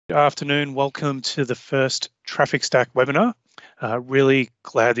Good afternoon. Welcome to the first TrafficStack webinar. Really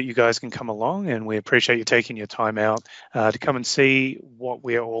glad that you guys can come along, and we appreciate you taking your time out to come and see what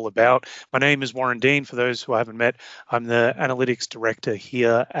we're all about. My name is Warren Dean. For those who I haven't met, I'm the Analytics Director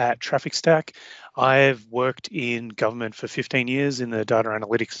here at TrafficStack. I've worked in government for 15 years in the data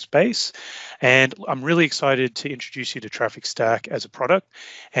analytics space, and I'm really excited to introduce you to TrafficStack as a product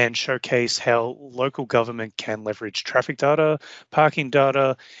and showcase how local government can leverage traffic data, parking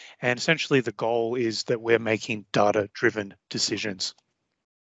data, and essentially the goal is that we're making data-driven decisions.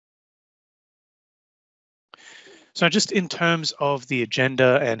 So just in terms of the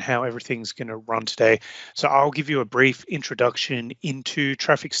agenda and how everything's going to run today, so I'll give you a brief introduction into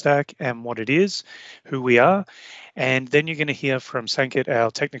TrafficStack and what it is, who we are, and then you're going to hear from Sanket,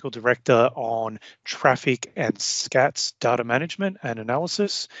 our technical director, on traffic and SCATS data management and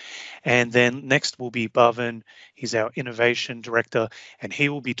analysis. And then next will be Bhavan. He's our innovation director, and he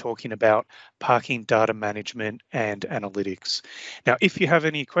will be talking about parking data management and analytics. Now, if you have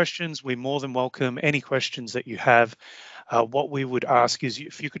any questions, we more than welcome any questions that you have. What we would ask is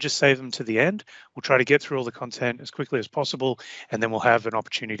if you could just save them to the end. We'll try to get through all the content as quickly as possible, and then we'll have an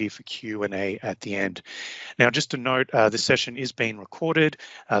opportunity for Q&A at the end. Now, just to note, this session is being recorded.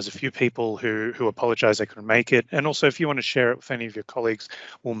 There's a few people who apologize they couldn't make it. And also, if you want to share it with any of your colleagues,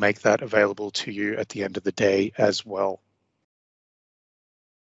 we'll make that available to you at the end of the day as well.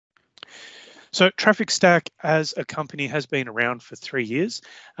 So TrafficStack as a company has been around for 3 years.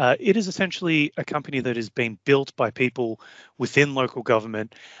 It is essentially a company that has been built by people within local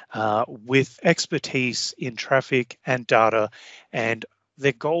government with expertise in traffic and data, and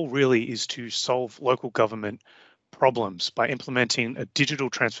their goal really is to solve local government problems by implementing a digital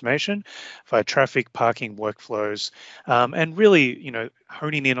transformation via traffic parking workflows, and really,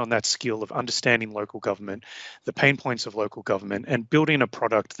 honing in on that skill of understanding local government, the pain points of local government, and building a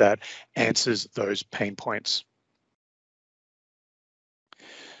product that answers those pain points.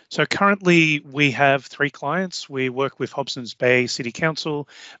 So currently we have 3 clients. We work with Hobsons Bay City Council,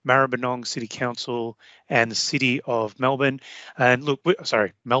 Maribyrnong City Council, and the City of Melbourne. And look,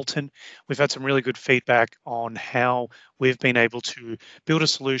 Melton. We've had some really good feedback on how we've been able to build a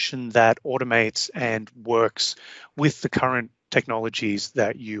solution that automates and works with the current technologies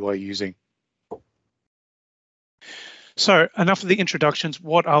that you are using. So enough of the introductions.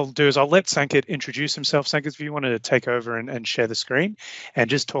 What I'll do is I'll let Sanket introduce himself. Sanket, if you want to take over and share the screen and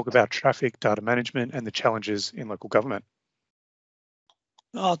just talk about traffic data management and the challenges in local government.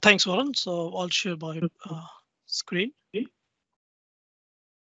 Thanks, Warren. So I'll share my screen.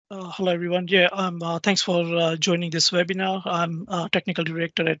 Hello, everyone. Yeah, thanks for joining this webinar. I'm technical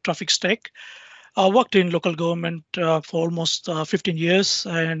director at TrafficStack. I worked in local government for almost 15 years,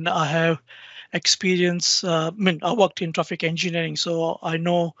 and I have experience. I worked in traffic engineering, so I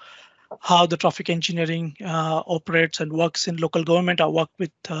know how the traffic engineering operates and works in local government. I work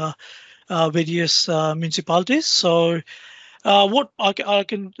with various municipalities. So what I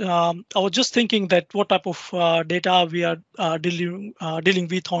was just thinking that what type of data we are dealing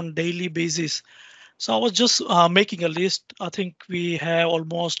with on daily basis. So I was just making a list. I think we have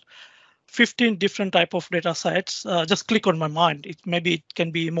almost 15 different type of data sets. Just click on my mind. Maybe it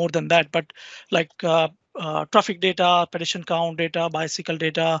can be more than that, but like traffic data, pedestrian count data, bicycle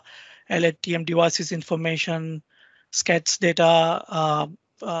data, LATM devices information, SCATS data,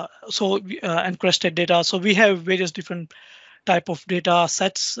 and crested data. So we have various different type of data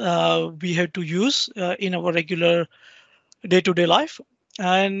sets we have to use in our regular day-to-day life.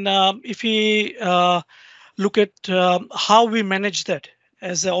 And if we look at how we manage that,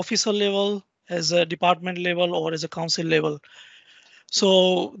 as an officer level, as a department level, or as a council level.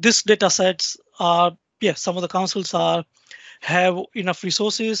 So these data sets are, some of the councils have enough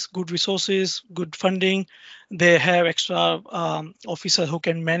resources, good funding. They have extra officers who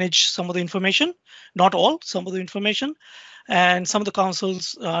can manage some of the information, not all, some of the information. And some of the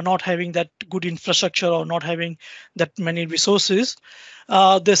councils not having that good infrastructure or not having that many resources.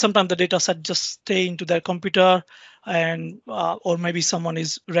 Sometimes the data set just stay into their computer, and or maybe someone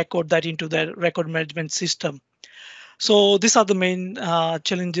is record that into their record management system. So these are the main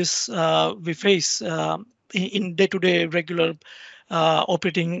challenges we face in day-to-day regular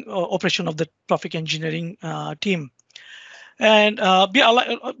operation of the traffic engineering team. And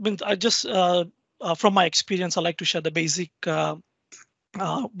I just from my experience, I like to share the basic one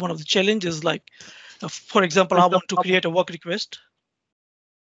of the challenges. Like, for example, I want to create a work request.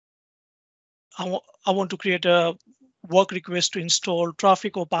 I want to create a work request to install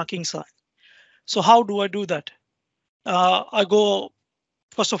traffic or parking sign. So how do I do that? I go,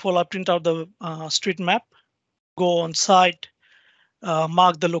 first of all, I print out the street map, go on site,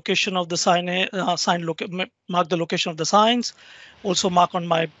 mark the location of the mark the location of the signs, also mark on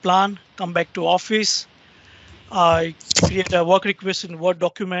my plan, come back to office. I create a work request in Word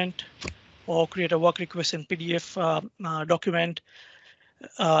document or create a work request in PDF document.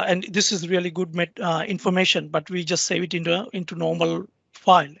 And this is really good information, but we just save it into normal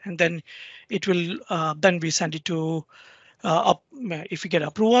file, and then it will then we send it to if we get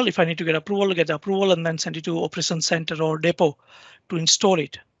approval. If I need to get approval, and then send it to operation center or depot to install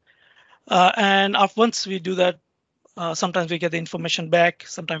it. And once we do that, sometimes we get the information back,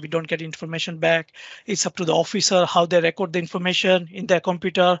 sometimes we don't get information back. It's up to the officer how they record the information in their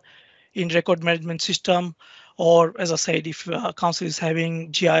computer, in record management system, or as I said, if council is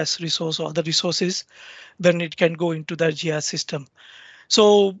having GIS resource or other resources, then it can go into that GIS system.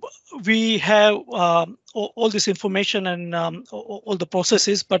 So we have all this information and all the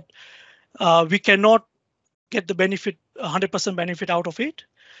processes, but we cannot get the benefit, 100% benefit out of it,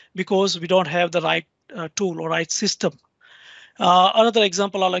 because we don't have the right tool or right system. Another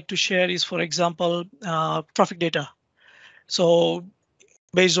example I like to share is, for example, traffic data. So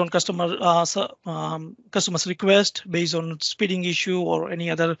based on customer's request, based on speeding issue or any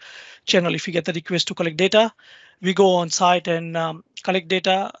other channel, if you get the request to collect data, we go on site and collect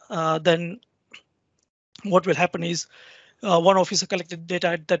data. Then what will happen is one officer collected data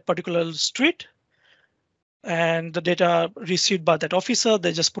at that particular street, and the data received by that officer,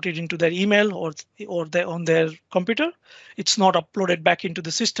 they just put it into their email or on their computer. It's not uploaded back into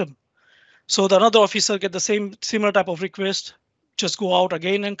the system. So the another officer get the similar type of request, just go out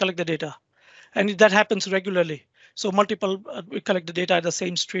again and collect the data. And that happens regularly. So we collect the data at the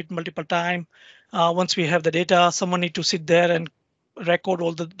same street multiple times. Once we have the data, someone need to sit there and record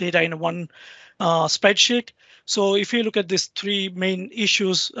all the data in one spreadsheet. So if you look at these three main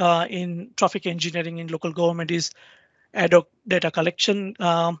issues in traffic engineering in local government is ad hoc data collection,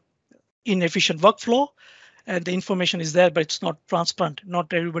 inefficient workflow, and the information is there, but it's not transparent.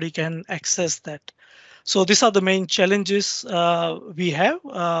 Not everybody can access that. So these are the main challenges we have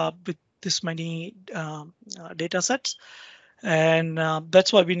with this many data sets. And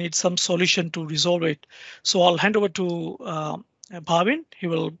that's why we need some solution to resolve it. So I'll hand over to Bhavin. He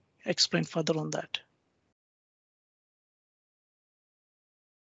will explain further on that.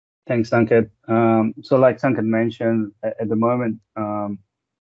 Thanks, Sanket. So like Sanket mentioned, at the moment,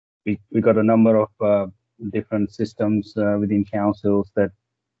 we got a number of different systems within councils that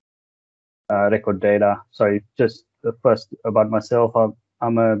record data. Sorry, just first about myself.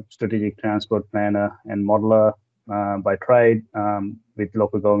 I'm a strategic transport planner and modeler by trade, with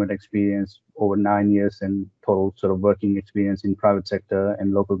local government experience over 9 years and total sort of working experience in private sector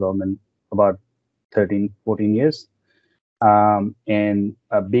and local government about 13, 14 years. And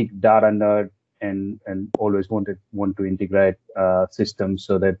a big data nerd, and always want to integrate systems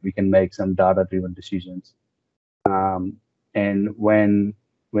so that we can make some data-driven decisions. And when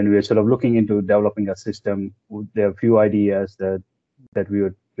we were sort of looking into developing a system, there are a few ideas that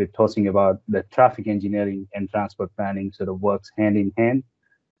we're talking about. That traffic engineering and transport planning sort of works hand in hand.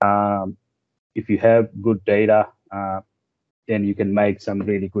 If you have good data, then you can make some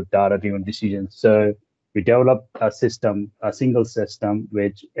really good data-driven decisions. So we developed a system, a single system,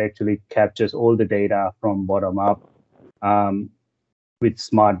 which actually captures all the data from bottom up with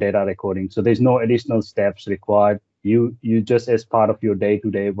smart data recording. So there's no additional steps required. You just, as part of your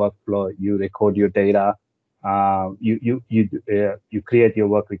day-to-day workflow, you record your data. You create your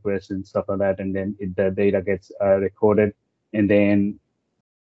work requests and stuff like that, and then the data gets recorded, and then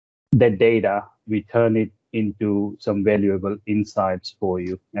that data we turn it into some valuable insights for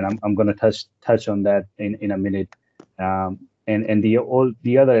you. And I'm going to touch on that in a minute. And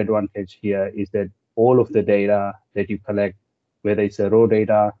the other advantage here is that all of the data that you collect, whether it's a raw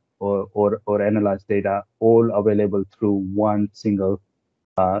data or analyzed data, all available through one single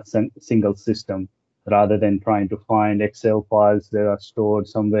system, rather than trying to find Excel files that are stored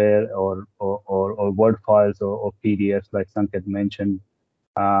somewhere or Word files or PDFs like Sanket mentioned.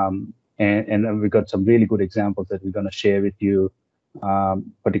 And we've got some really good examples that we're going to share with you,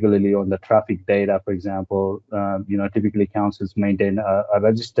 particularly on the traffic data, for example. Typically councils maintain a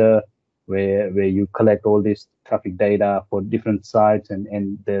register where you collect all this traffic data for different sites,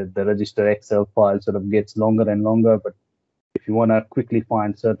 and the register Excel file sort of gets longer and longer. But if you want to quickly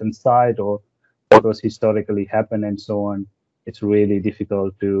find certain site or what was historically happened and so on, it's really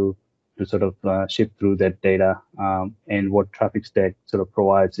difficult to sort of shift through that data. And what TrafficStack sort of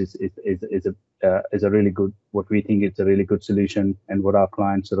provides is a really good, what we think is a really good solution, and what our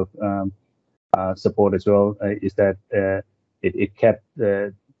clients sort of support as well, is that it kept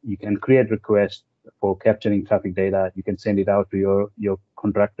you can create requests for capturing traffic data. You can send it out to your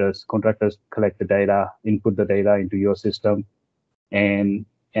contractors. Contractors collect the data, input the data into your system, and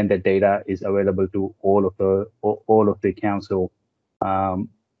the data is available to all of the council,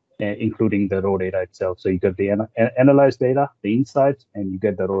 including the raw data itself. So you get the analyzed data, the insights, and you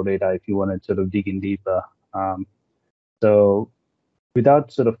get the raw data if you want to sort of dig in deeper. So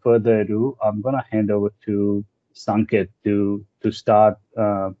without sort of further ado, I'm going to hand over to Sanket to start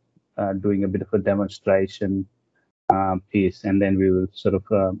doing a bit of a demonstration piece, and then we will sort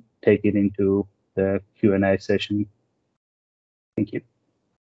of take it into the Q&A session. Thank you.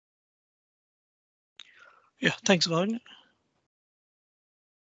 Yeah, thanks, Varun.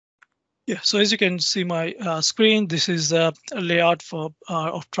 Yeah, so as you can see my screen, this is a layout for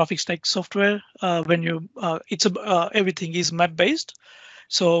of TrafficStack software. When you everything is map based.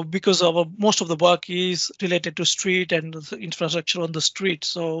 So because most of the work is related to street and the infrastructure on the street,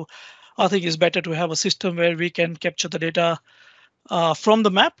 so I think it's better to have a system where we can capture the data from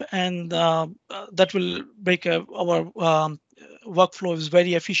the map, and that will make our workflow is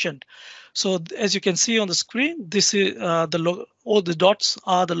very efficient. So as you can see on the screen, this is all the dots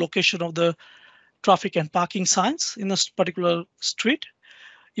are the location of the traffic and parking signs in a particular street.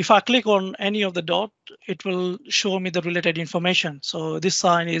 If I click on any of the dot, it will show me the related information. So this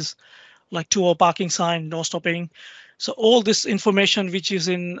sign is like 2-hour parking sign, no stopping. So all this information which is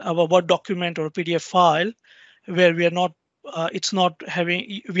in our Word document or PDF file, where we are not,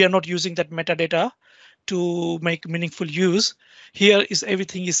 we are not using that metadata to make meaningful use. Here is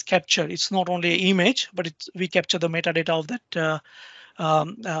everything is captured. It's not only an image, but we capture the metadata of that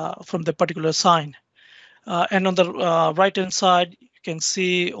from the particular sign. And on the right hand side, you can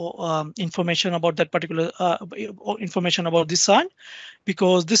see information about that particular information about this sign,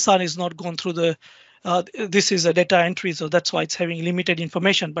 because this sign is not gone through the this is a data entry, so that's why it's having limited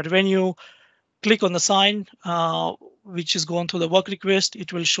information. But when you click on the sign which is going through the work request,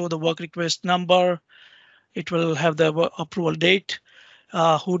 it will show the work request number. It will have the approval date,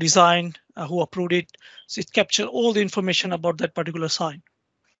 who designed, who approved it. So it captures all the information about that particular sign.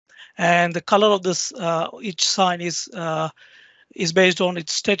 And the color of this each sign is based on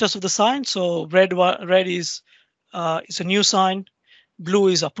its status of the sign. So red is a new sign, blue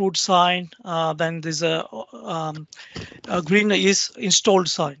is approved sign, then there's a green is installed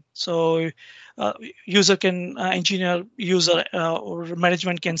sign. So user can user or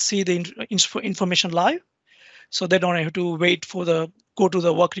management can see the information live. So they don't have to wait for go to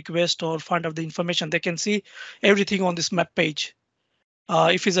the work request or find out the information. They can see everything on this map page.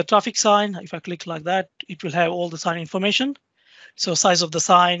 If it's a traffic sign, if I click like that, it will have all the sign information. So size of the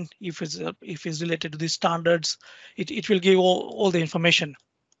sign, if it's related to these standards, it will give all the information.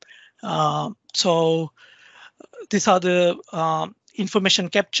 So these are the information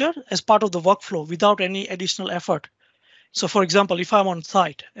capture as part of the workflow without any additional effort. So for example, if I'm on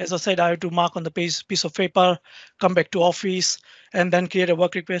site, as I said, I have to mark on the piece of paper, come back to office, and then create a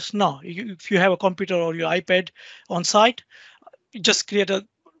work request. No, if you have a computer or your iPad on site, you just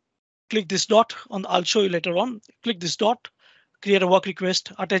click this dot on. I'll show you later on. Click this dot, create a work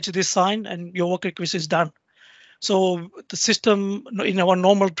request, attach this sign, and your work request is done. So the system in our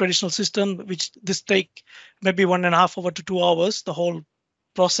normal traditional system, which this take maybe 1.5 hours to 2 hours, the whole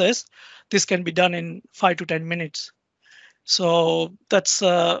process, this can be done in 5 to 10 minutes. So that's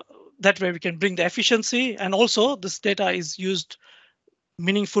that way we can bring the efficiency, and also this data is used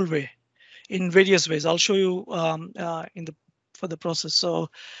meaningful way in various ways. I'll show you for the process. So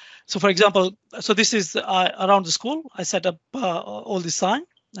for example, so this is around the school. I set up all the sign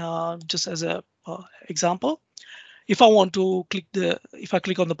just as a example. If I want to if I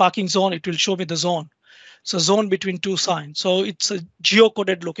click on the parking zone, it will show me the zone. So zone between two signs. So it's a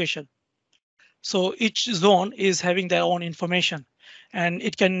geocoded location. So each zone is having their own information, and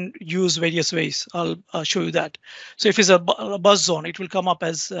it can use various ways. I'll show you that. So if it's a bus zone, it will come up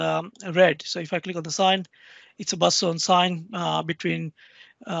as red. So if I click on the sign, it's a bus zone sign between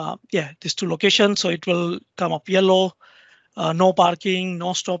these two locations. So it will come up yellow, no parking,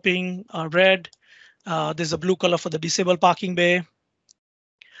 no stopping, red. There's a blue color for the disabled parking bay.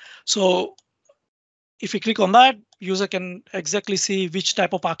 So if you click on that, user can exactly see which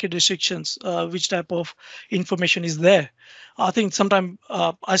type of parking restrictions, which type of information is there. I think sometimes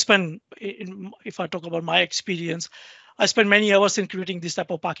I spend, if I talk about my experience, I spend many hours in creating this type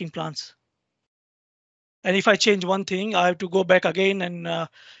of parking plans. And if I change one thing, I have to go back again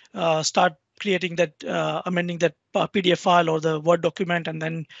and start creating that, amending that PDF file or the Word document, and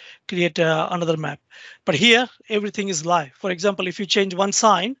then create another map. But here, everything is live. For example, if you change one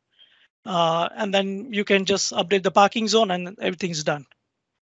sign, and then you can just update the parking zone and everything's done.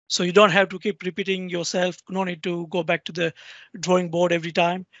 So you don't have to keep repeating yourself. No need to go back to the drawing board every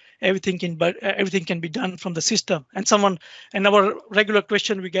time. Everything can be done from the system. And our regular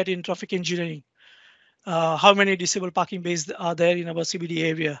question we get in traffic engineering: how many disabled parking bays are there in our CBD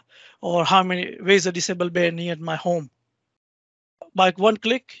area, or where is a disabled bay near my home? By one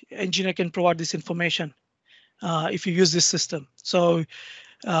click, engineer can provide this information if you use this system. So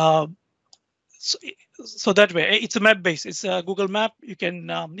that way, it's a map base. It's a Google map. You can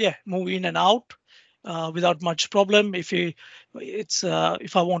move in and out without much problem. If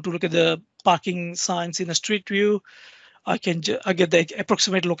I want to look at the parking signs in a street view, I get the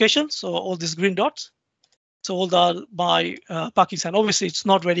approximate location. So all these green dots. So all my parking sign. Obviously, it's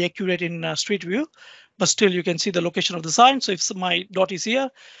not very accurate in street view, but still you can see the location of the sign. So if my dot is here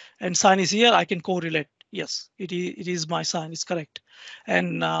and sign is here, I can correlate. Yes, it is my sign. It's correct.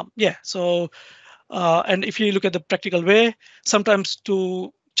 And and if you look at the practical way, sometimes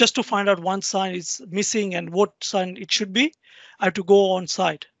just to find out one sign is missing and what sign it should be, I have to go on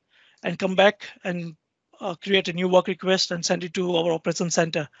site and come back and create a new work request and send it to our operations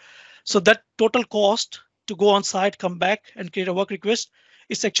center. So that total cost to go on site, come back and create a work request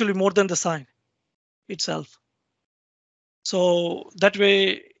is actually more than the sign itself. So that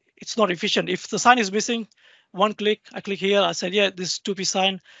way it's not efficient. If the sign is missing, one click, I click here, I said, yeah, this 2P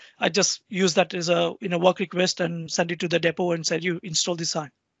sign, I just use that as in a work request and send it to the depot and said, you install this sign.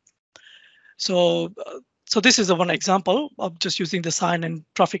 So this is one example of just using the sign and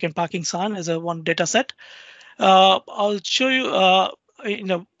traffic and parking sign as one data set. I'll show you,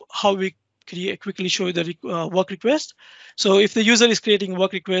 how we quickly show you the work request. So if the user is creating a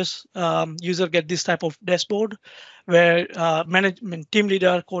work request, user get this type of dashboard where management, team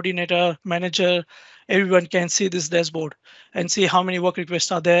leader, coordinator, manager, everyone can see this dashboard and see how many work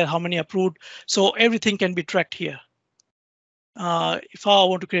requests are there, how many approved. So everything can be tracked here. If I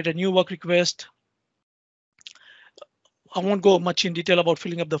want to create a new work request, I won't go much in detail about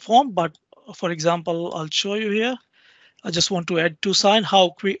filling up the form, but for example, I'll show you here. I just want to add 2 sign, how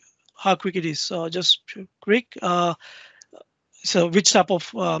quick it is. So just quick. So which type of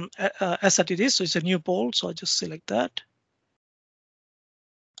asset it is. So it's a new pole. So I just select that.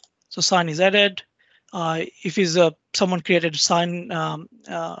 So sign is added. If someone created a sign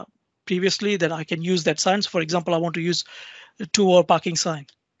previously, then I can use that sign. So for example, I want to use a 2-hour parking sign.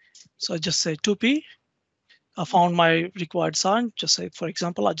 So I just say 2P. I found my required sign. Just say, for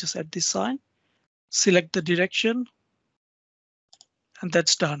example, I just add this sign, select the direction, and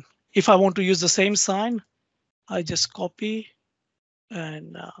that's done. If I want to use the same sign, I just copy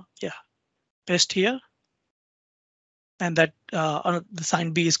and paste here, and that the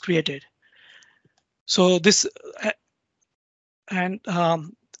sign B is created. So this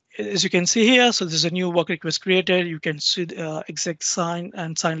as you can see here, so there's a new work request created. You can see the exact sign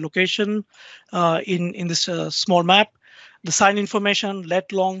and sign location in this small map. The sign information,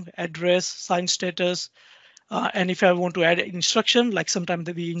 lat long, address, sign status. And if I want to add instruction, like sometimes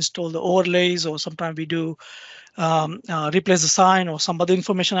we install the overlays, or sometimes we do replace the sign or some other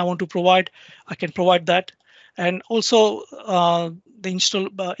information I want to provide, I can provide that. And also the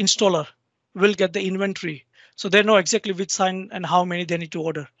installer will get the inventory. So they know exactly which sign and how many they need to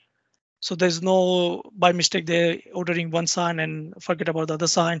order. So there's no, by mistake, they're ordering one sign and forget about the other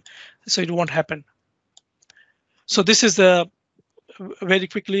sign. So it won't happen. So this is the very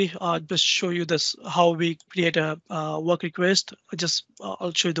quickly, just show you this, how we create a work request.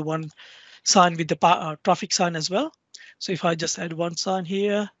 I'll show you the one sign with the traffic sign as well. So if I just add one sign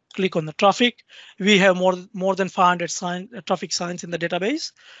here, click on the traffic, we have more than 500 traffic signs in the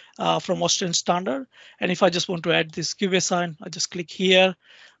database from Austrian standard. And if I just want to add this giveaway sign, I just click here,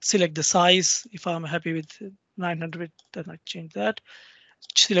 select the size. If I'm happy with 900, then I change that,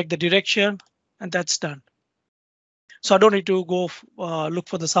 select the direction, and that's done. So I don't need to go look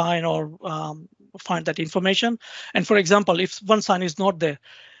for the sign or find that information. And for example, if one sign is not there,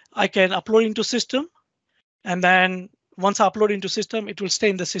 I can upload into system. And then once I upload into system, it will stay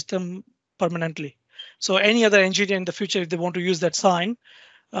in the system permanently. So any other engineer in the future, if they want to use that sign,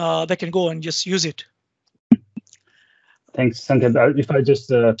 they can go and just use it. Thanks, Sanket. If I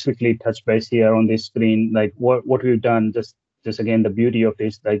just quickly touch base here on this screen, like what we've done, just again, the beauty of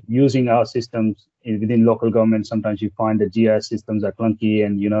this, like using our systems within local government, sometimes you find the GIS systems are clunky,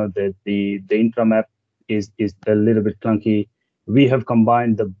 and the intramap is a little bit clunky. We have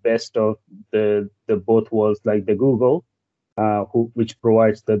combined the best of the both worlds, like the Google, which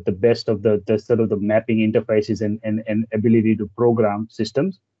provides the best of the sort of the mapping interfaces and ability to program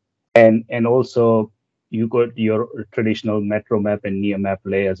systems, and also you got your traditional metro map and near map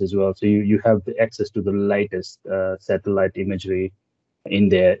layers as well. So you have the access to the latest satellite imagery in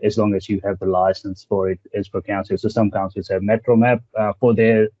there, as long as you have the license for it as per council. So some councils have MetroMap for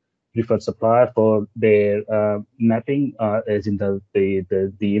their preferred supplier for their mapping, as in the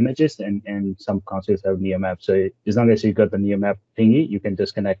images, and some councils have NeoMap. So as long as you got the NeoMap thingy, you can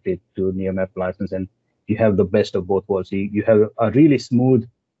just connect it to NeoMap license, and you have the best of both worlds. You have a really smooth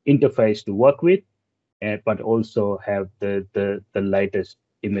interface to work with, but also have the latest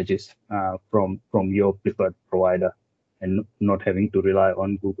images from your preferred provider, and not having to rely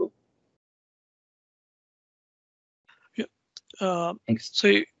on Google. Yeah. Thanks. So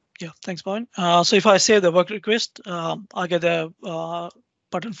yeah, thanks, Brian. So if I save the work request, I get a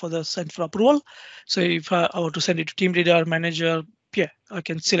button for the send for approval. So if I want to send it to team leader, manager, yeah, I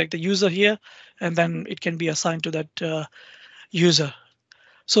can select the user here, and then it can be assigned to that user.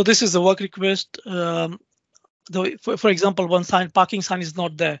 So this is the work request. For example, one parking sign is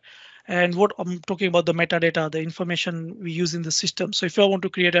not there. And what I'm talking about, the metadata, the information we use in the system. So if I want to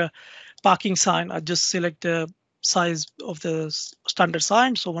create a parking sign, I just select the size of the standard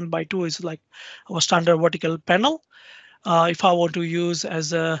sign. So 1x2 is like our standard vertical panel. If I want to use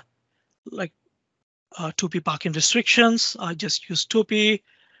as a 2P parking restrictions, I just use 2P.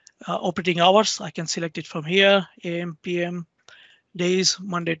 Operating hours, I can select it from here, AM, PM, days,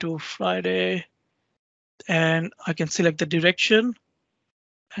 Monday to Friday. And I can select the direction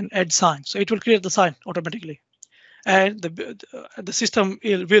and add sign. So it will create the sign automatically. And the system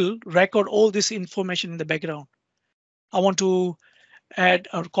will record all this information in the background. I want to add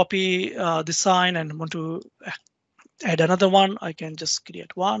or copy the sign and want to add another one. I can just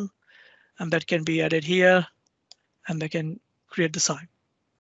create one, and that can be added here, and they can create the sign.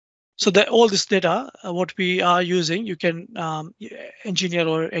 So that all this data, what we are using, you can engineer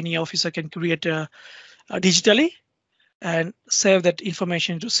or any officer can create digitally and save that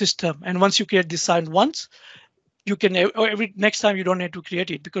information into system. And once you create this sign once, you can every next time you don't have to create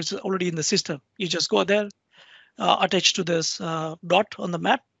it because it's already in the system. You just go there, attach to this dot on the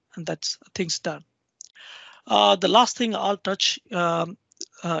map, and that's things done. The last thing I'll touch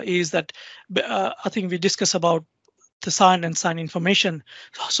is that I think we discussed about the sign and sign information.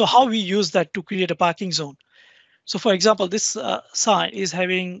 So how we use that to create a parking zone. So for example, this sign is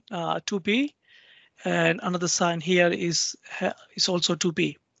having 2P, and another sign here is also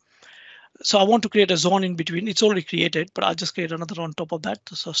 2P. So I want to create a zone in between. It's already created, but I'll just create another on top of that.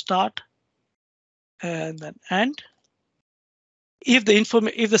 So start and then end. If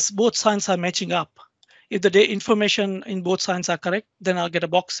both signs are matching up, if the information in both signs are correct, then I'll get a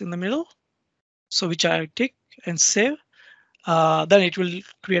box in the middle. So which I tick and save. Then it will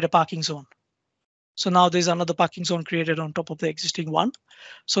create a parking zone. So now there's another parking zone created on top of the existing one.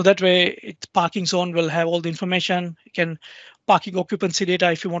 So that way, parking zone will have all the information. You can parking occupancy data.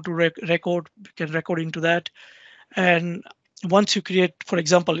 If you want to record, you can record into that. And once you create, for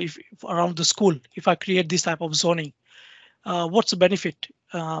example, if around the school, if I create this type of zoning, what's the benefit?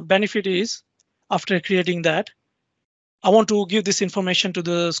 Benefit is after creating that, I want to give this information to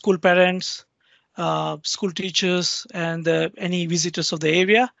the school parents, school teachers, and any visitors of the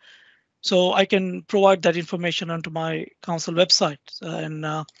area. So I can provide that information onto my council website.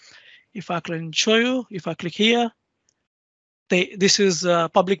 And if I can show you, if I click here, this is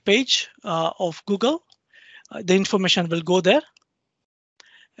a public page of Google. The information will go there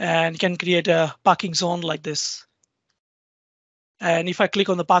and can create a parking zone like this. And if I click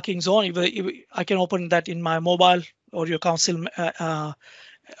on the parking zone, I can open that in my mobile or your council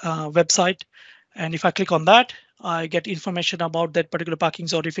website. And if I click on that, I get information about that particular parking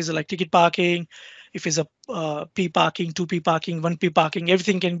zone. If it's like ticket parking, if it's a P parking, 2P parking, 1P parking,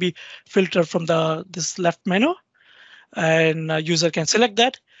 everything can be filtered from this left menu, and a user can select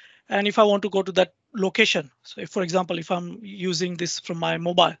that. And if I want to go to that location, so if, for example, if I'm using this from my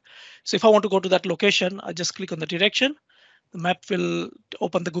mobile, so if I want to go to that location, I just click on the direction. The map will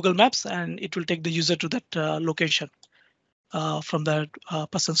open the Google Maps, and it will take the user to that location from that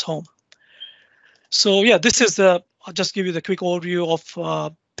person's home. So yeah, this is I'll just give you the quick overview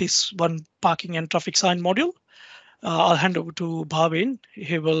of this one parking and traffic sign module. I'll hand over to Bhavin.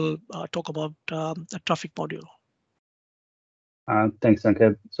 He will talk about the traffic module. Thanks,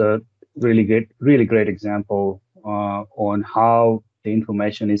 Sanket. So really great example on how the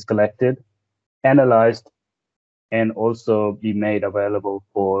information is collected, analyzed, and also be made available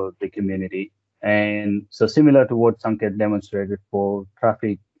for the community. And so similar to what Sanket demonstrated for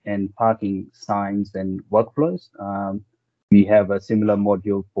traffic and parking signs and workflows, we have a similar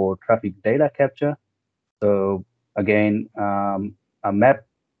module for traffic data capture. So again, a map,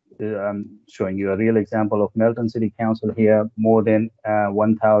 I'm showing you a real example of Melton City Council here, more than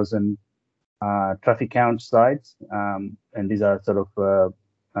 1,000 traffic count sites, and these are sort of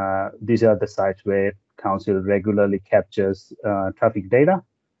these are the sites where council regularly captures traffic data.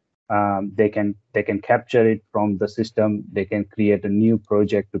 They can capture it from the system. They can create a new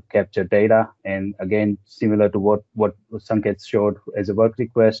project to capture data. And again, similar to what Sanket showed as a work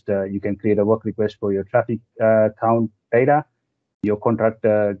request, you can create a work request for your traffic count data. Your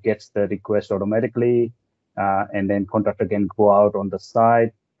contractor gets the request automatically, and then contractor can go out on the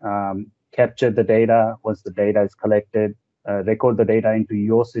site, capture the data. Once the data is collected, record the data into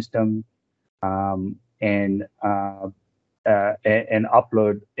your system, and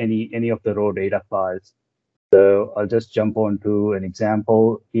upload any of the raw data files. So I'll just jump on to an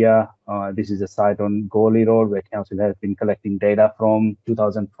example here. This is a site on Gawley Road where council has been collecting data from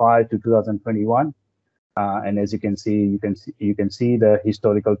 2005 to 2021. And as you can see, you can see the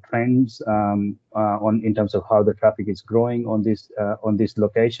historical trends in terms of how the traffic is growing on this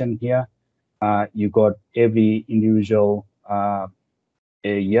location here. You got every individual a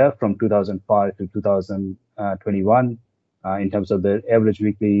year from 2005 to 2021 in terms of the average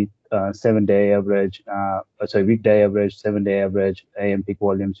weekly 7-day average, weekday average, 7-day average, AM peak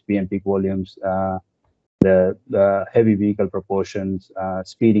volumes, PM peak volumes, the heavy vehicle proportions,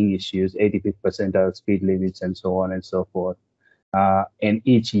 speeding issues, 85th percentile speed limits, and so on and so forth. And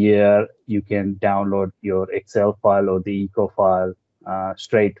each year you can download your Excel file or the eco file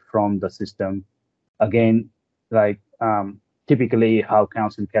straight from the system. Again, like typically how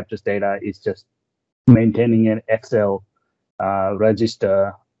council captures data is just maintaining an Excel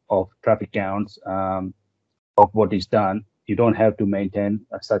register of traffic counts of what is done. You don't have to maintain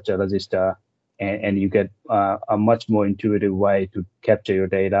such a register, and you get a much more intuitive way to capture your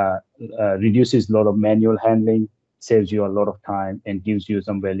data, reduces a lot of manual handling, saves you a lot of time, and gives you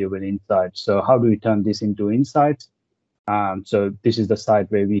some valuable insights. So how do we turn this into insights? So this is the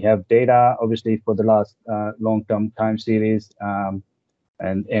site where we have data, obviously, for the last long-term time series, and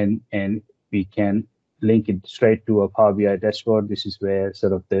we can link it straight to a Power BI dashboard. This is where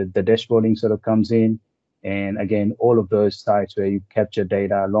sort of the dashboarding sort of comes in. And again, all of those sites where you capture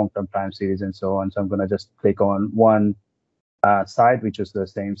data, long-term time series, and so on. So I'm going to just click on one site, which is the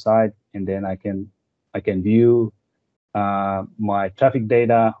same site, and then I can view my traffic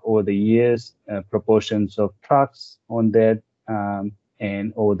data over the years, proportions of trucks on that,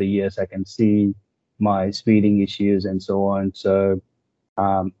 and over the years I can see my speeding issues and so on. So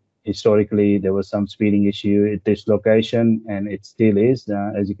historically, there was some speeding issue at this location, and it still is.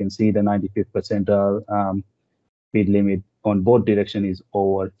 As you can see, the 95th percentile speed limit on both direction is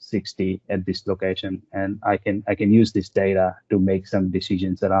over 60 at this location, and I can use this data to make some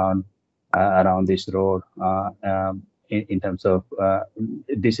decisions around this road. In terms of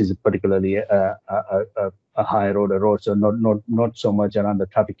this is particularly a high road, so not so much around the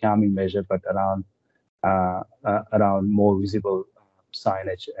traffic calming measure, but around more visible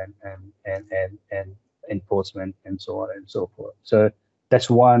signage and enforcement and so on and so forth. So that's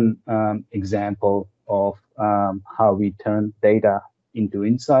one example of how we turn data into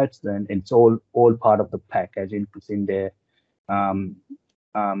insights. Then it's all part of the package. It's in there.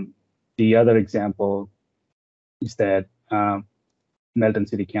 The other example is that Melton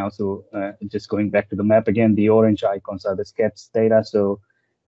City Council, just going back to the map again, the orange icons are the SCATS data. So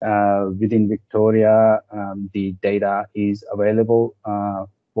within Victoria, the data is available on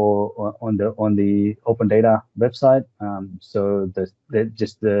the Open Data website. So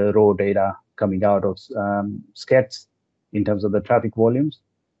just the raw data coming out of SCATS in terms of the traffic volumes.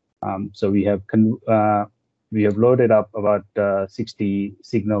 So we have loaded up about 60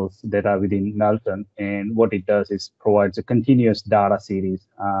 signals that are within Melton, and what it does is provides a continuous data series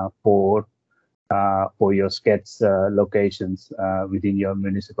for your SCATS locations within your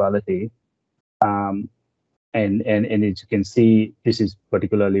municipality. And as you can see, this is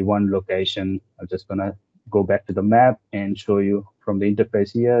particularly one location. I'm just gonna go back to the map and show you from the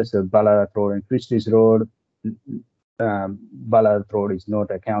interface here. So Ballarat Road and Christie's Road. Ballarat Road is not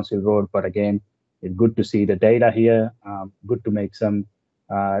a council road, but again, it's good to see the data here. Good to make some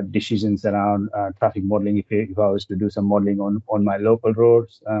decisions around traffic modeling if I was to do some modeling on my local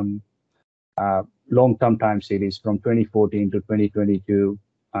roads. Long-term time series from 2014 to 2022.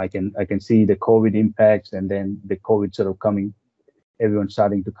 I can see the COVID impacts, and then the COVID sort of coming, everyone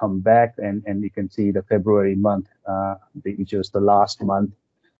starting to come back, and you can see the February month, which was the last month,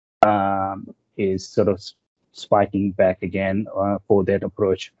 is sort of spiking back again for that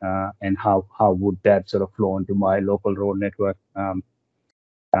approach, and how would that sort of flow into my local road network,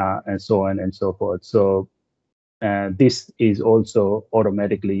 and so on and so forth. So this is also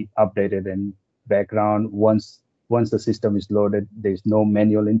automatically updated in background once once the system is loaded, there's no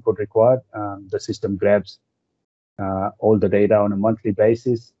manual input required. The system grabs all the data on a monthly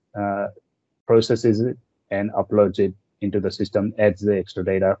basis, processes it, and uploads it into the system, adds the extra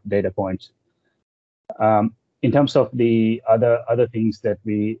data points. In terms of the other things that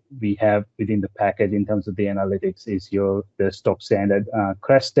we have within the package in terms of the analytics is the stock standard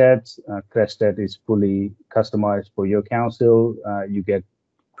crash stats. Crash stat is fully customized for your council. You get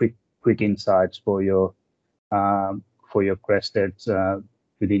quick insights for your crash stats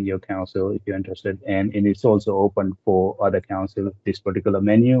within your council if you're interested, and it's also open for other councils. This particular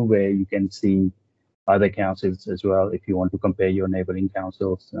menu where you can see other councils as well if you want to compare your neighboring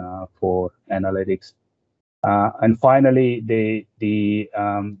councils for analytics. And finally, the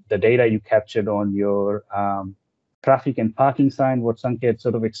data you captured on your traffic and parking sign, what Sanket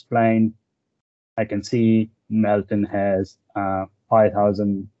sort of explained, I can see Melton has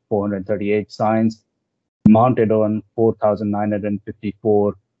 5,438 signs mounted on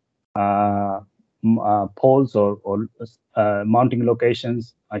 4,954 poles or mounting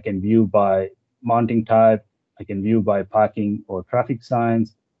locations. I can view by mounting type. I can view by parking or traffic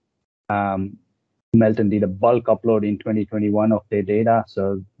signs. Melton did a bulk upload in 2021 of their data,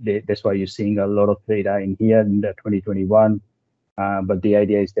 so that's why you're seeing a lot of data in here in the 2021. But the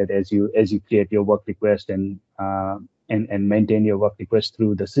idea is that as you create your work request and maintain your work request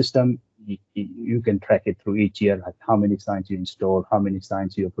through the system, you can track it through each year, like how many signs you installed, how many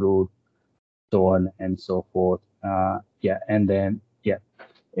signs you approved, so on and so forth. And then I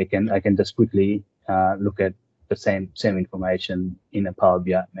can just quickly look at the same information in a Power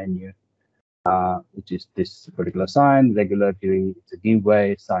BI menu. Which is this particular sign, regulatory, it's a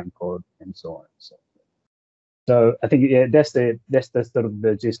giveaway, sign code, and so on and so forth. So I think that's sort of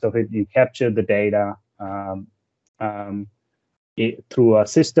the gist of it. You capture the data through a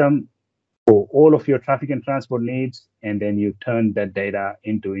system for all of your traffic and transport needs, and then you turn that data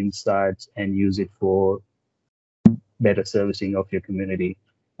into insights and use it for better servicing of your community.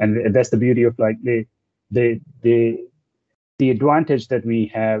 And that's the beauty of like the advantage that we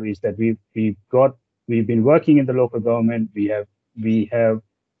have is that we've been working in the local government. We have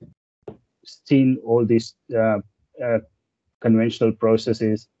seen all these conventional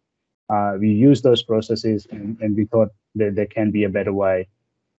processes. We use those processes, and we thought that there can be a better way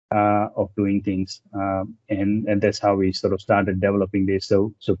of doing things, and that's how we sort of started developing this.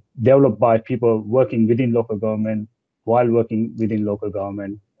 So developed by people working within local government while working within local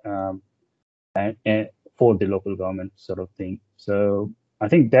government, and for the local government sort of thing. So I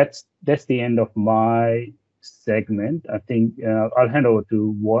think that's the end of my segment. I think I'll hand over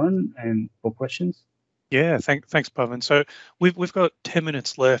to Warren and for questions. Yeah, thanks, Pavan. So we've got 10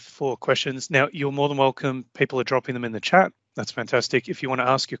 minutes left for questions. Now, you're more than welcome. People are dropping them in the chat. That's fantastic. If you want to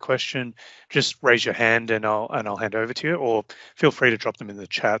ask your question, just raise your hand and I'll hand over to you, or feel free to drop them in the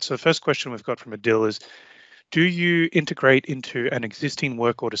chat. So the first question we've got from Adil is, do you integrate into an existing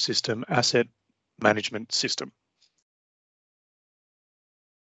work order system asset management system?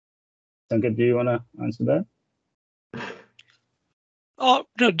 Sanket, do you want to answer that? No,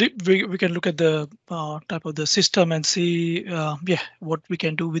 we can look at the type of the system and see what we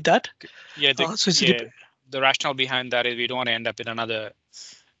can do with that. Yeah, the rationale behind that is we don't want to end up in another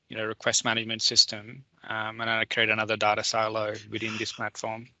request management system and create another data silo within this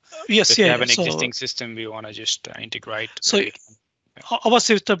platform. Yes, so if you have an existing system, we want to just integrate. So our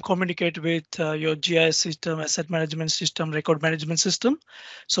system communicate with your GIS system, asset management system, record management system.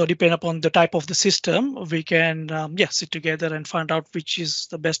 So depending upon the type of the system, we can sit together and find out which is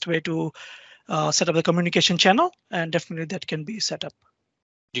the best way to set up the communication channel, and definitely that can be set up.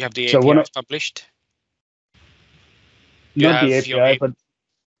 Do you have the APIs published? Not the API, but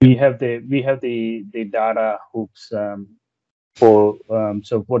we have the data hooks for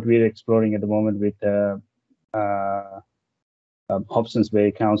so what we're exploring at the moment with Hobson's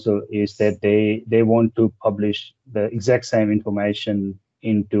Bay Council is that they want to publish the exact same information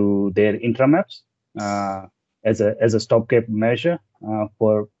into their intramaps as a stopgap measure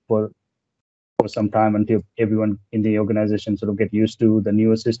for some time until everyone in the organization sort of get used to the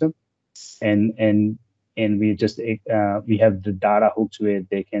newer system, and we just we have the data hooks where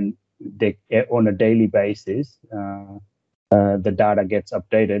they on a daily basis the data gets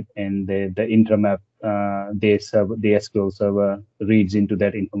updated, and the intramap the SQL server reads into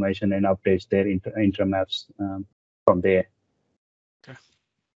that information and updates their intramaps from there. Okay.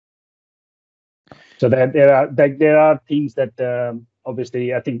 So that there are things that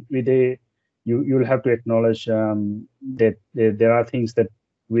obviously I think you'll have to acknowledge that there are things that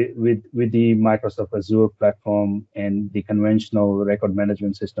with the Microsoft Azure platform and the conventional record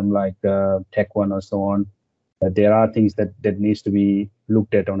management system like Tech1 or so on, there are things that needs to be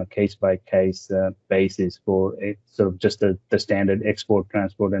looked at on a case-by-case basis for sort of just the standard export,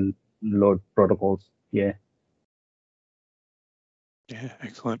 transport, and load protocols. Yeah. Yeah,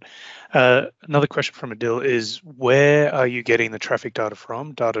 excellent. Another question from Adil is, where are you getting the traffic data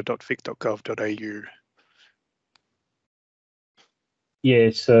from? data.vic.gov.au.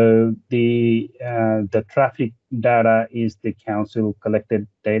 Yeah, so the traffic data is the council collected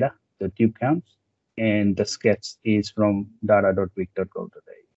data, the tube counts, and the SCATS is from data.vic.gov.au.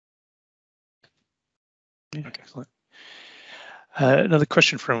 Yeah, excellent. Another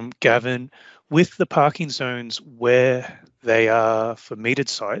question from Gavin. With the parking zones where they are for metered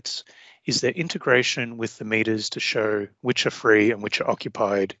sites, is there integration with the meters to show which are free and which are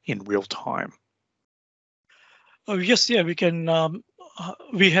occupied in real time? Oh, yes, yeah, we can.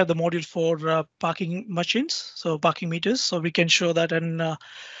 We have the module for parking machines, so parking meters, so we can show that, and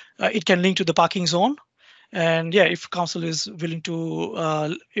it can link to the parking zone. And yeah, if council is willing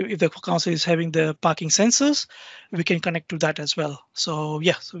to, if the council is having the parking sensors, we can connect to that as well. So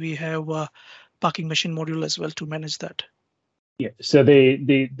yeah, so we have a parking machine module as well to manage that. Yeah, so the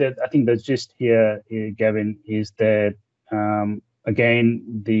I think the gist here, Gavin, is that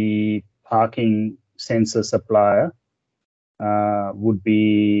again, the parking sensor supplier would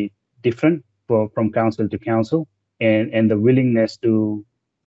be different from council to council, and the willingness to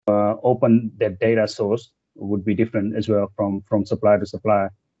open that data source would be different as well from supplier to supplier.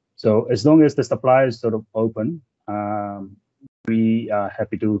 So as long as the supplier is sort of open, we are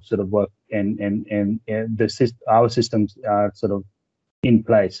happy to sort of work, and our systems are sort of in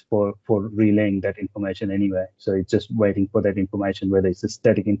place for relaying that information anyway. So it's just waiting for that information, whether it's a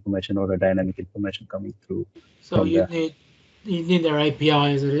static information or a dynamic information coming through. So you need their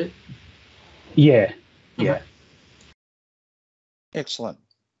API, is it? Yeah, yeah. Okay. Excellent.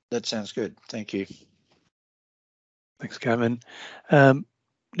 That sounds good. Thank you. Thanks, Gavin.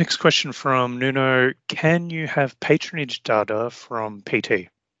 Next question from Nuno. Can you have patronage data from PT?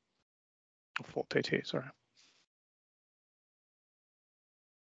 For PT, sorry.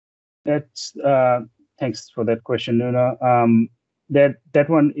 That's thanks for that question, Nuno. That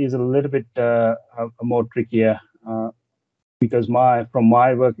one is a little bit more trickier because from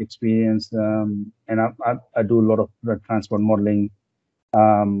my work experience, and I do a lot of transport modeling,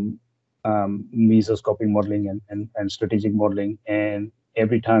 mesoscopic modeling, and strategic modeling, and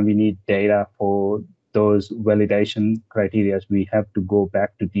every time we need data for those validation criteria, we have to go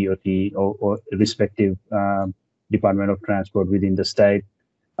back to DOT or respective Department of Transport within the state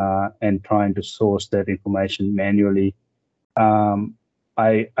and trying to source that information manually.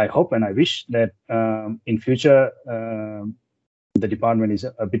 I hope and I wish that in future the department is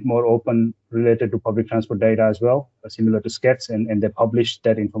a bit more open related to public transport data as well, similar to SCATS, and they publish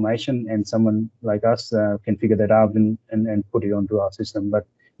that information, and someone like us can figure that out and put it onto our system. But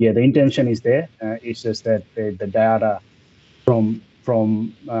yeah, the intention is there. It's just that the data from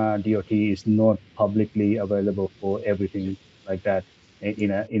DOT is not publicly available for everything like that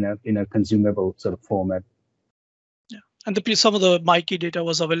in a consumable sort of format. Yeah, and some of the MyKey data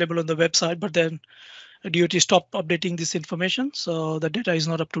was available on the website, but then DOT stopped updating this information, so the data is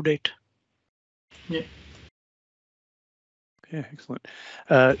not up to date. Yeah. Yeah, excellent.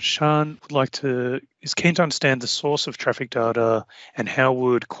 Sean is keen to understand the source of traffic data and how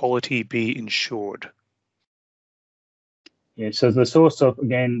would quality be ensured? Yeah, so the source of,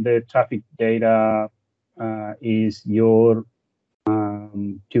 again, the traffic data is your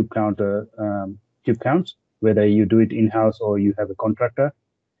tube counts, whether you do it in-house or you have a contractor.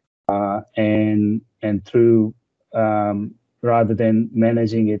 And through rather than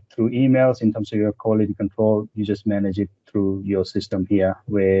managing it through emails in terms of your quality control, you just manage it through your system here,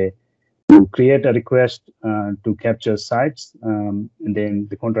 where you create a request to capture sites, and then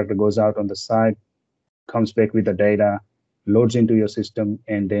the contractor goes out on the site, comes back with the data, loads into your system,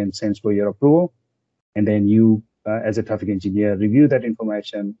 and then sends for your approval. And then you, as a traffic engineer, review that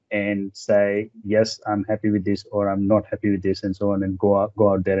information and say, yes, I'm happy with this, or I'm not happy with this, and so on, and go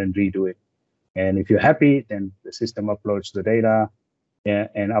out there and redo it. And if you're happy, then the system uploads the data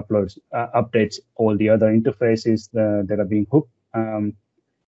and updates all the other interfaces that are being hooked. And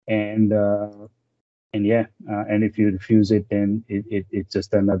if you refuse it, then it's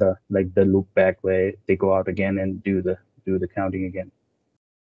just another, like, the loop back where they go out again and do the counting again.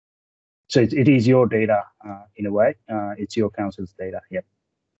 So it is your data in a way. It's your council's data. Yep.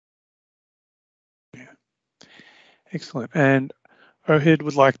 Yeah. Excellent. And Ohid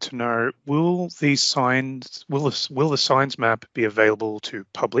would like to know: will the signs map be available to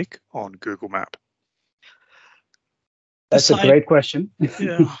public on Google Map? That's a great question.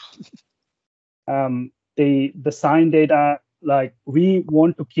 Yeah. the sign data, like we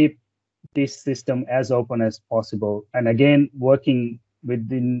want to keep this system as open as possible. And again, working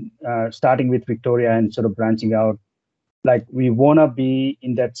within, starting with Victoria and sort of branching out, like we want to be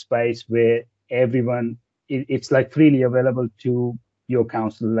in that space where everyone, it's like freely available to your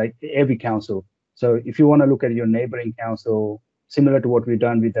council, like every council. So if you want to look at your neighboring council, similar to what we've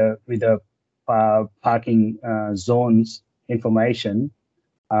done with the parking zones information,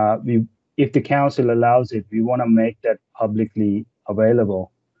 if the council allows it, we want to make that publicly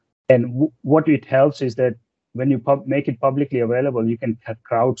available. And what it helps is that when you make it publicly available, you can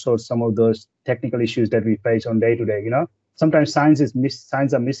crowdsource some of those technical issues that we face on day to day. Sometimes signs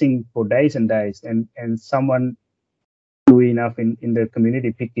are missing for days and days, and someone do enough in the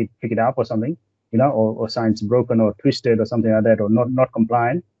community pick it up or something, or signs broken or twisted or something like that, or not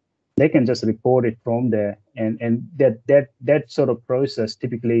compliant. They can just report it from there, and that sort of process,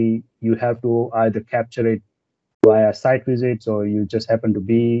 typically you have to either capture it via site visits, or you just happen to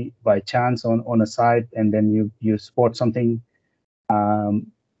be by chance on a site and then you spot something.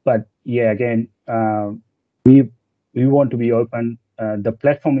 But yeah, again, we want to be open. The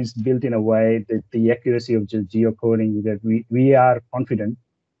platform is built in a way that the accuracy of just geocoding, that we are confident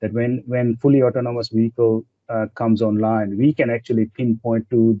that when fully autonomous vehicle comes online, we can actually pinpoint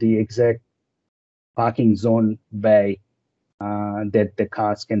to the exact parking zone bay that the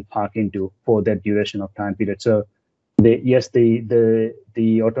cars can park into for that duration of time period. So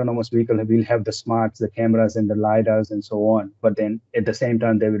the autonomous vehicle will have the smarts, the cameras and the lidars and so on, but then at the same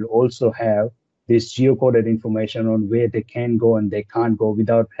time they will also have this geocoded information on where they can go and they can't go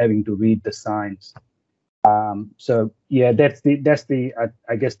without having to read the signs. So yeah, that's the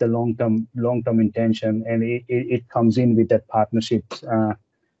I guess the long-term intention, and it comes in with that partnerships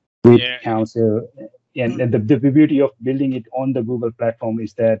with council. And the beauty of building it on the Google platform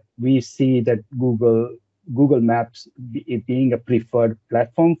is that we see that Google Maps it being a preferred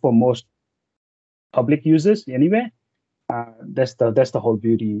platform for most public users anyway. That's the whole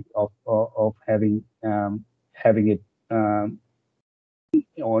beauty of having it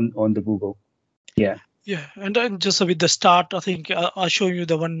on the Google. Yeah. Yeah, and then just with the start, I think I'll show you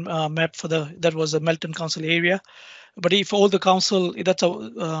the one map for that was the Melton Council area. But if all the council, that's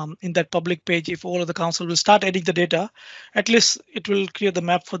in that public page, if all of the council will start adding the data, at least it will create the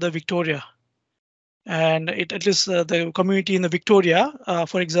map for the Victoria. And at least the community in the Victoria,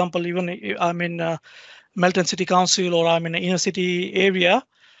 for example, even I'm in Melton City Council or I'm in an inner city area,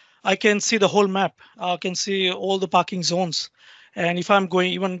 I can see the whole map. I can see all the parking zones. And if I'm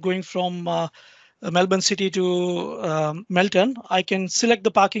going from Melbourne City to Melton, I can select the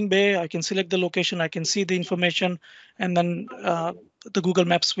parking bay, I can select the location, I can see the information, and then the Google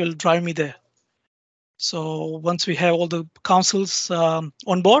Maps will drive me there. So once we have all the councils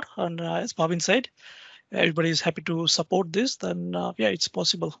on board, and as Bhavin said, everybody is happy to support this, then yeah, it's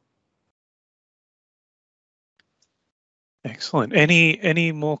possible. Excellent.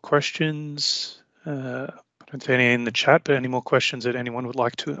 Any more questions? I don't see any in the chat, but any more questions that anyone would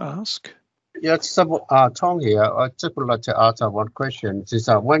like to ask? Yeah, Tom here. I just would like to ask one question. Is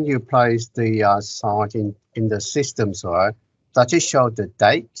when you place the sign in the systems, right? Does it show the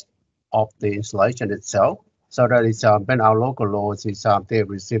date of the installation itself? So that it's when our local laws is they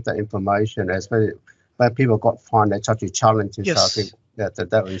receive the information as when people got find that such a challenge is Yes.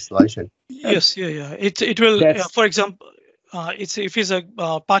 that installation. Yes, yeah. It will, for example, if it's a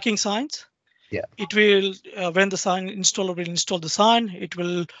parking signs. Yeah. It will when the sign installer will install the sign, it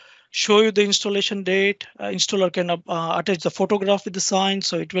will show you the installation date. Installer can attach the photograph with the sign,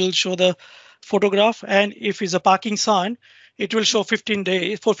 so it will show the photograph. And if it's a parking sign, it will show 15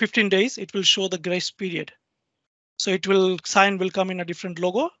 days. For 15 days, it will show the grace period. So sign will come in a different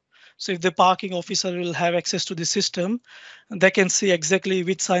logo. So if the parking officer will have access to the system, they can see exactly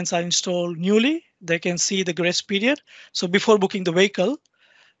which signs are installed newly. They can see the grace period. So before booking the vehicle,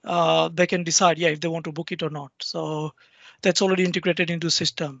 they can decide, yeah, if they want to book it or not. So that's already integrated into the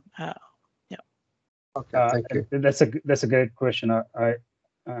system. Yeah. Okay, thank you. That's a great question. I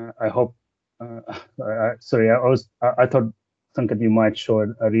hope. Sorry, I thought Sankat you might show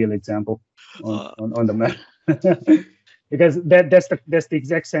a real example on the map. Because that's the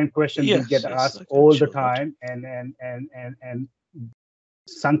exact same question we get asked all the time, and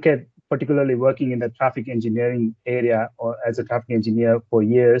Sanket, particularly working in the traffic engineering area or as a traffic engineer for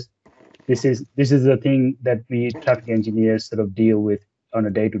years, this is the thing that we traffic engineers sort of deal with on a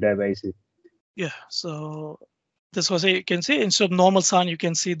day-to-day basis. Yeah, so this was you can see instead of normal sign, you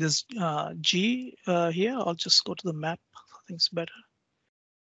can see this G here. I'll just go to the map. I think it's better.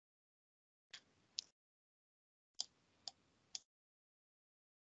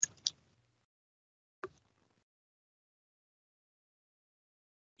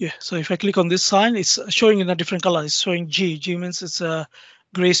 Yeah, so if I click on this sign, it's showing in a different color. It's showing G. G means it's a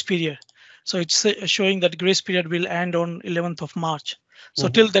grace period. So it's showing that grace period will end on 11th of March. So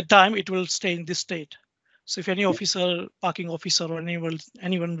till that time, it will stay in this state. So if any officer, parking officer, or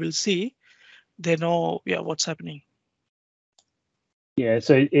anyone will see, they know, yeah, what's happening. Yeah,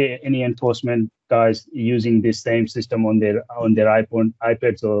 so any enforcement guys using this same system on their iPhone,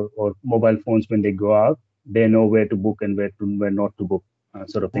 iPads, or mobile phones when they go out, they know where to book and where not to book,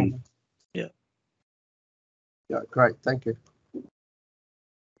 sort of thing. Yeah. Yeah, great. Thank you.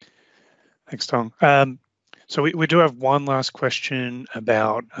 Thanks, Tong. So we do have one last question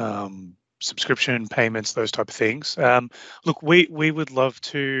about subscription payments, those type of things. Look, we would love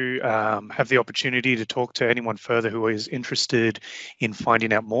to have the opportunity to talk to anyone further who is interested in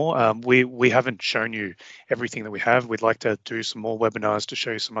finding out more. We haven't shown you everything that we have. We'd like to do some more webinars to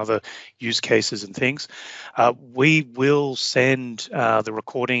show you some other use cases and things. We will send the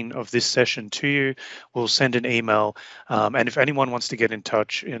recording of this session to you. We'll send an email. And if anyone wants to get in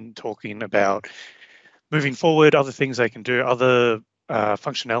touch in talking about moving forward, other things they can do, other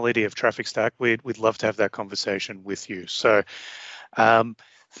functionality of TrafficStack, we'd love to have that conversation with you. So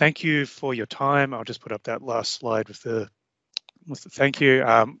thank you for your time. I'll just put up that last slide with the thank you.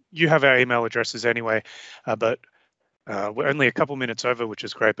 You have our email addresses anyway, but we're only a couple minutes over, which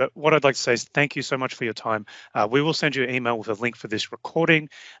is great. But what I'd like to say is thank you so much for your time. We will send you an email with a link for this recording.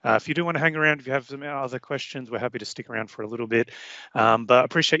 If you do want to hang around, if you have some other questions, we're happy to stick around for a little bit. But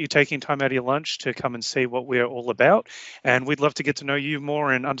appreciate you taking time out of your lunch to come and see what we're all about. And we'd love to get to know you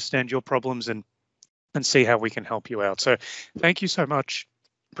more and understand your problems and see how we can help you out. So thank you so much.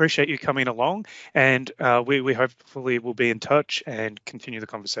 Appreciate you coming along. And we hopefully will be in touch and continue the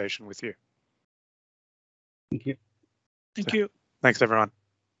conversation with you. Thank you. Thank you. Thanks, everyone.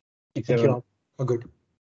 Thanks, Thank everyone. you all. All good.